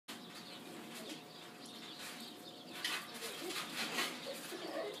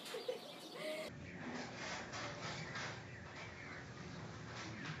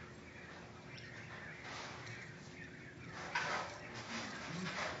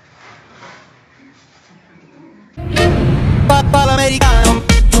all'americano.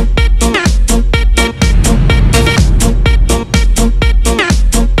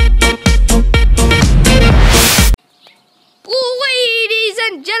 Ladies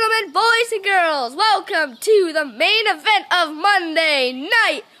and gentlemen, boys and girls, welcome to the main event of Monday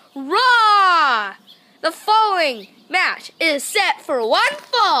Night Raw. The following match is set for one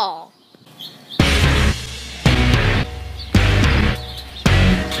fall.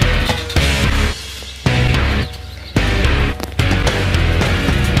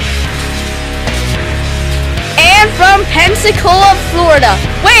 And from Pensacola, Florida,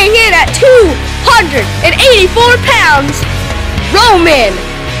 weighing in at 284 pounds, Roman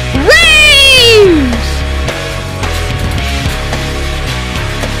Reigns!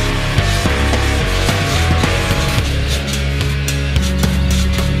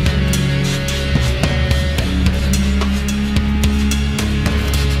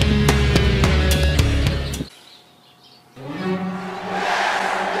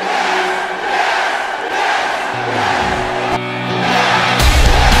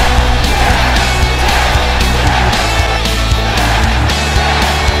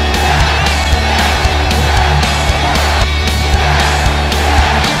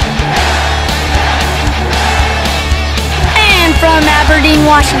 From Aberdeen,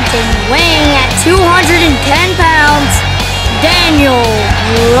 Washington, weighing at 210 pounds, Daniel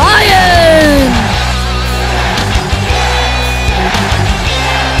Bryan.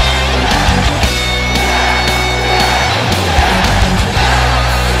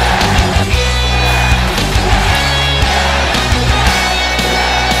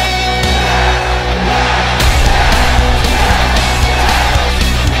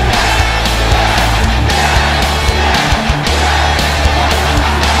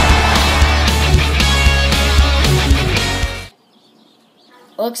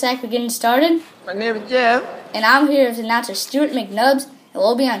 Looks like we're getting started. My name is Jeff. And I'm here with announcer Stuart McNubbs, and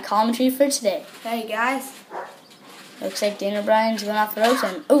we'll be on commentary for today. Hey guys. Looks like Daniel Bryan's going off the ropes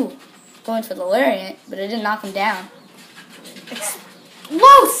and, going for the lariat, but it didn't knock him down.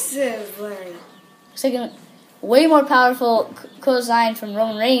 Explosive, Larry. Looks like a way more powerful clothesline from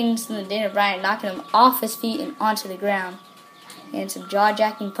Roman Reigns than Daniel Bryan, knocking him off his feet and onto the ground. And some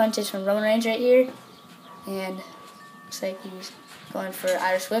jaw-jacking punches from Roman Reigns right here. And looks like he's going for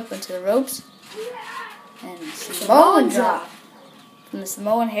Irish whip into the ropes. And Samoan drop from the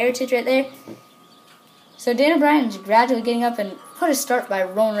Samoan heritage right there. So Daniel Bryan is gradually getting up and put a start by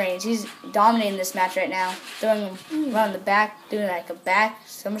Roman Reigns. He's dominating this match right now. Throwing him around the back, doing like a back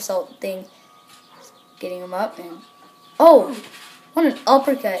somersault thing. Getting him up and what an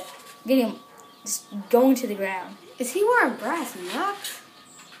uppercut. Getting him just going to the ground. Is he wearing brass knucks?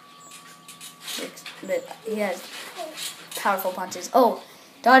 But he has powerful punches.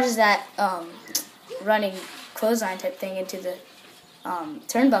 Dodges that running clothesline type thing into the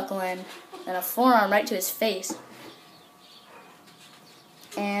turnbuckle and a forearm right to his face.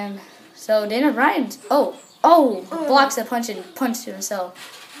 And so Daniel Bryan blocks the punch and punches to himself.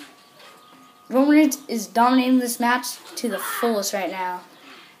 Roman Reigns is dominating this match to the fullest right now.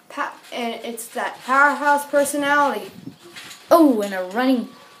 And it's that powerhouse personality. And a running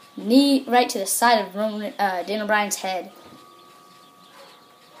knee right to the side of Daniel Bryan's head.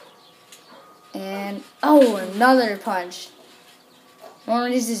 And, another punch.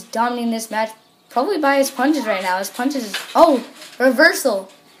 Roman Reigns is dominating this match probably by his punches right now. His punches reversal.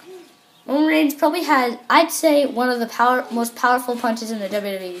 Roman Reigns probably had, I'd say, one of the most powerful punches in the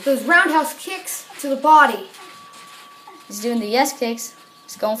WWE. Those roundhouse kicks to the body. He's doing the yes kicks.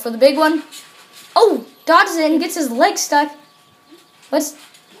 He's going for the big one. Dodges it and gets his leg stuck. There's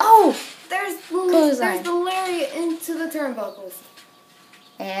the lariat into the turnbuckles.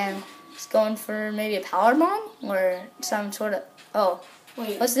 And he's going for maybe a power bomb or some sort of.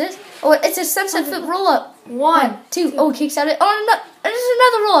 Wait. What's this? It's a sunset flip roll up. 1, 2. He kicks out of it. No, there's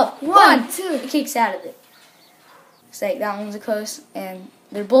another roll up. 1, 2. He kicks out of it. Looks like that one's a close, and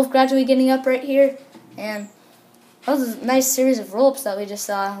they're both gradually getting up right here. And that was a nice series of roll ups that we just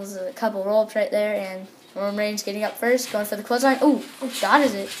saw. There was a couple roll ups right there, and Roman Reigns getting up first, going for the clothesline.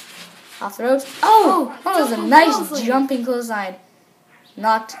 Dodges it off the ropes. That was a nice jumping clothesline.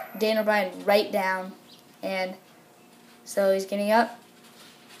 Knocked Daniel Bryan right down, and so he's getting up.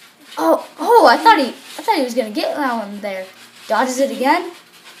 I thought he was gonna get that one there. Dodges it again.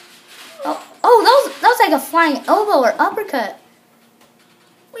 That was like a flying elbow or uppercut.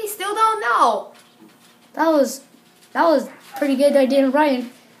 We still don't know. That was pretty good by Daniel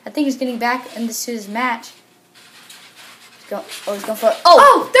Bryan. I think he's getting back into his match. He's going for it.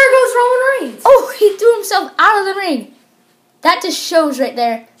 There goes Roman Reigns. He threw himself out of the ring. That just shows right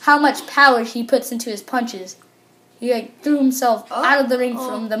there how much power he puts into his punches. He like threw himself out of the ring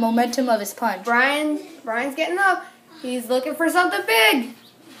from the momentum of his punch. Bryan's getting up. He's looking for something big.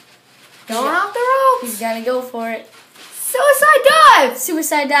 Going off the ropes. He's gonna go for it. Suicide dive!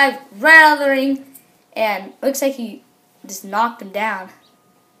 Suicide dive right out of the ring. And looks like he just knocked him down.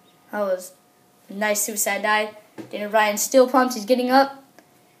 That was a nice suicide dive. Daniel Bryan still pumped. He's getting up.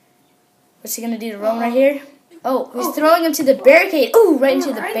 What's he gonna do to Roman right here? Oh, he's throwing him to the barricade. Ooh, right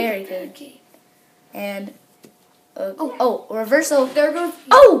into the barricade. And reversal. There goes.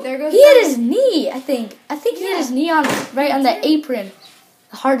 There goes. He hit his knee. I think he hit his knee on the apron,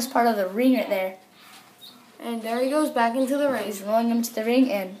 the hardest part of the ring right there. And there he goes back into the ring. He's rolling him to the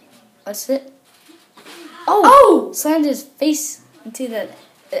ring, and what's it? Oh! Slammed his face into the.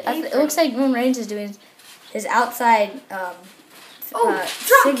 It looks like Roman Reigns is doing his outside.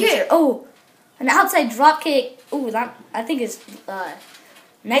 Drop kick. Oh, an outside drop kick. Oh, I think his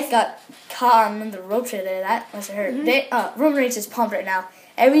neck got caught on the ropes right there. That must have hurt. Roman Reigns is pumped right now.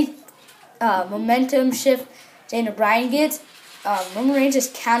 Every momentum shift Daniel Bryan gets, Roman Reigns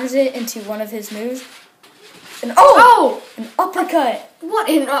just counters it into one of his moves. And an uppercut. What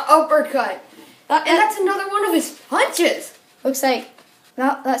an uppercut. And that's another one of his punches. Looks like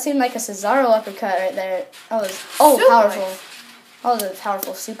that seemed like a Cesaro uppercut right there. That was powerful. That was a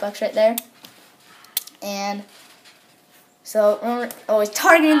powerful suplex right there. And so he's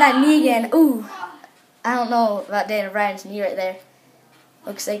targeting that knee again. Ooh, I don't know about Daniel Bryan's knee right there.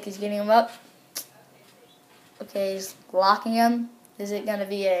 Looks like he's getting him up. Okay, he's locking him. Is it gonna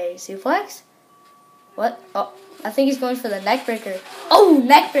be a suplex? What? Oh, I think he's going for the neck breaker. Oh,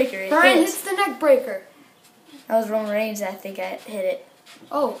 neck breaker. Bryan hits the neck breaker. That was Roman Reigns. I think I hit it.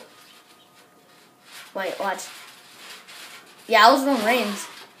 Oh. Wait, watch. Yeah, it was Roman Reigns.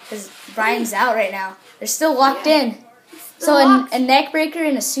 Because Bryan's out right now. They're still locked in. So a neck breaker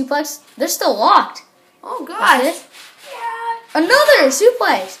and a suplex, they're still locked. Oh, gosh. Yeah. Another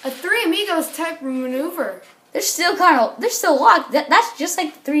suplex. A Three Amigos type maneuver. They're still locked. That's just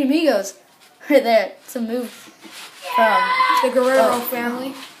like the Three Amigos right there. It's a move from the Guerrero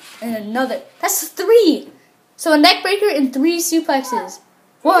family. And another. That's 3. So a neck breaker and 3 suplexes.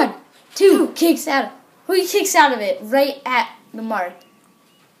 1, 2, kicks out. He kicks out of it right at the mark.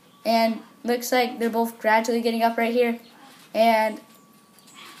 And looks like they're both gradually getting up right here. And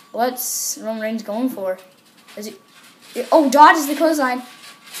what's Roman Reigns going for? Dodges the clothesline.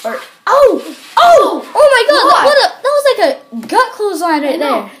 Oh my God! That was like a gut clothesline right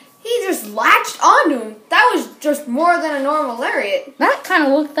there. He just latched onto him. That was just more than a normal lariat. That kind of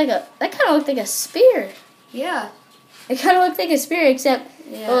looked like a spear. Yeah. It kind of looked like a spear, except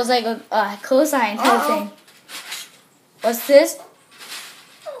it was like a clothesline kind of thing. What's this?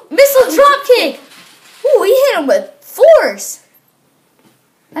 Missile drop kick. Ooh, he hit him with force.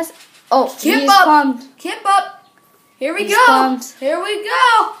 That's Kip up. Pumped. Kip up. Here we go. Pumped. Here we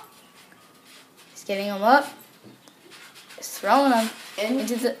go. He's getting him up. He's throwing him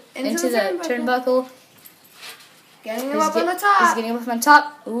into the turnbuckle. Getting him up on the top. He's getting him up on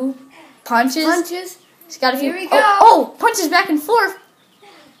top. Ooh, punches. He's got a few. Here we go. Punches back and forth.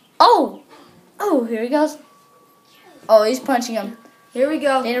 Oh, here he goes. Oh, he's punching him. Here we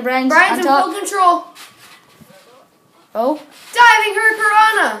go. Daniel Bryan's in full control. Oh. Diving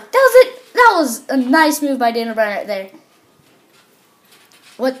Hurricanrana. That was a nice move by Daniel Bryan right there.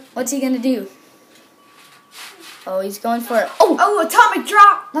 What's he gonna do? Oh, he's going for it. Oh, atomic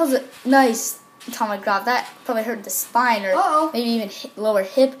drop. That was a nice atomic drop. That probably hurt the spine or maybe even lower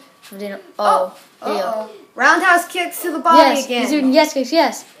hip of Daniel. Roundhouse kicks to the body again. He's doing kicks.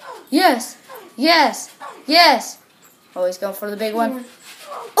 Yes. Oh, he's going for the big one.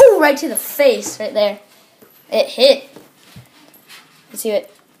 Oh, right to the face right there. It hit. Let's see what.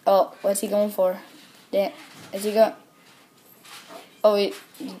 Oh, what's he going for? Damn. Is he going? Oh,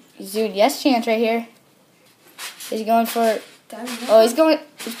 he's doing yes chance right here. Is he going for? He's going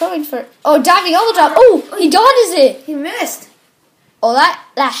for. Oh, diving elbow drop. Oh, he dodges it. He missed. Oh,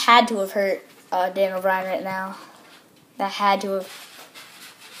 that had to have hurt Daniel Bryan right now. That had to have.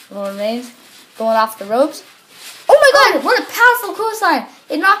 Roman Reigns going off the ropes. Oh my God! What a powerful clothesline!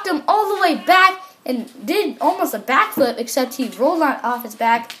 It knocked him all the way back and did almost a backflip, except he rolled off his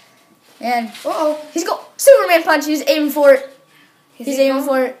back. And he's going Superman punch. He's aiming for it. He's aiming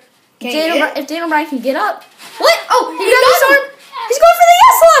for it. If Daniel Bryan can get up. What? Oh, he got his arm. He's going for the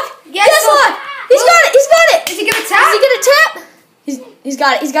yes lock. Yes lock. He's got it. Is he gonna tap? He's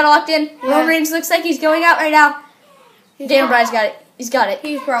got it. He's got it locked in. Yeah. Roman Reigns looks like he's going out right now. Daniel Bryan's got it. He's got it.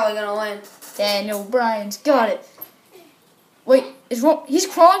 He's probably gonna win. Daniel Bryan's got it. Wait, he's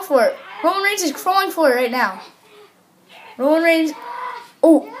crawling for it. Roman Reigns is crawling for it right now. Roman Reigns.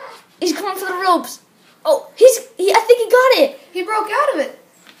 Oh, he's coming for the ropes. Oh, I think he got it. He broke out of it.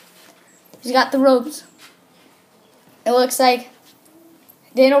 He's got the ropes. It looks like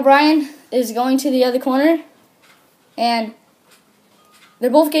Daniel Bryan is going to the other corner. And they're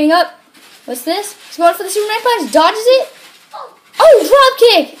both getting up. What's this? He's going for the Superman punch. Dodges it. Oh, drop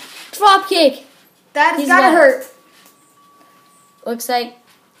kick. Drop kick. That has He's gotta got it. hurt. Looks like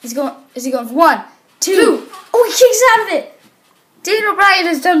he's going. Is he going for 1, 2? Oh, he kicks out of it. Daniel Bryan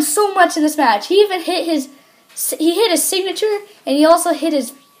has done so much in this match. He even hit his signature, and he also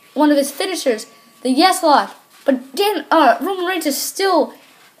hit one of his finishers, the yes lock. But Roman Reigns is still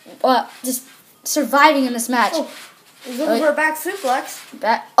just surviving in this match. Oh, he's looking for a back suplex.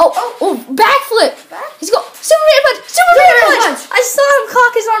 Backflip. He's going Superman punch. Superman punch. I saw him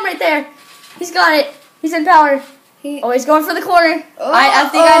cock his arm right there. He's got it. He's in power. He's going for the corner. I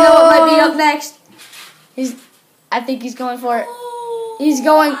think I know what might be up next. I think he's going for it. He's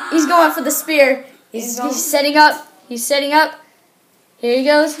going for the spear. He's setting up. He's setting up. Here he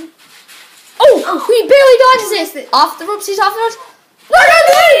goes. He barely dodges it. Off the ropes. He's off the ropes. No!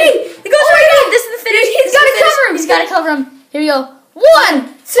 He goes right in. This is the finish. He's got to cover him. He's got to cover him. Here we go. 1, 2. He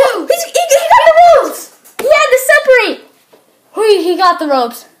got the ropes. He had to separate. He got the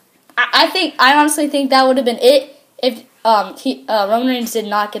ropes. I honestly think that would have been it if Roman Reigns did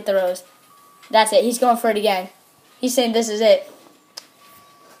not get the ropes. That's it. He's going for it again. He's saying this is it.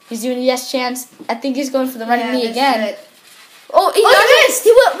 He's doing a yes chance. I think he's going for the running knee again. He missed.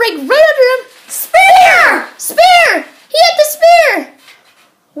 He went right under him. Spear! Spear! He hit the spear.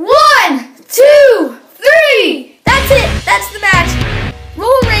 1, 2, 3. That's it. That's the match.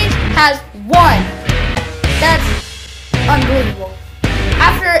 Roman Reigns has won. That's unbelievable.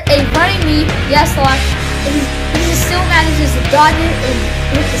 After a running knee, yes lock, he still manages to dodge it and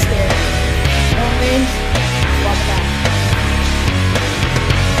hit the spear. Roman Reigns, love that.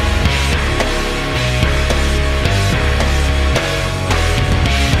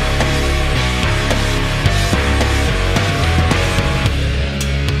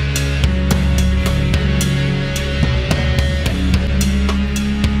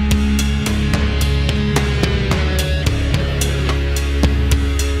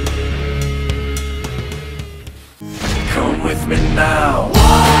 Come with me now.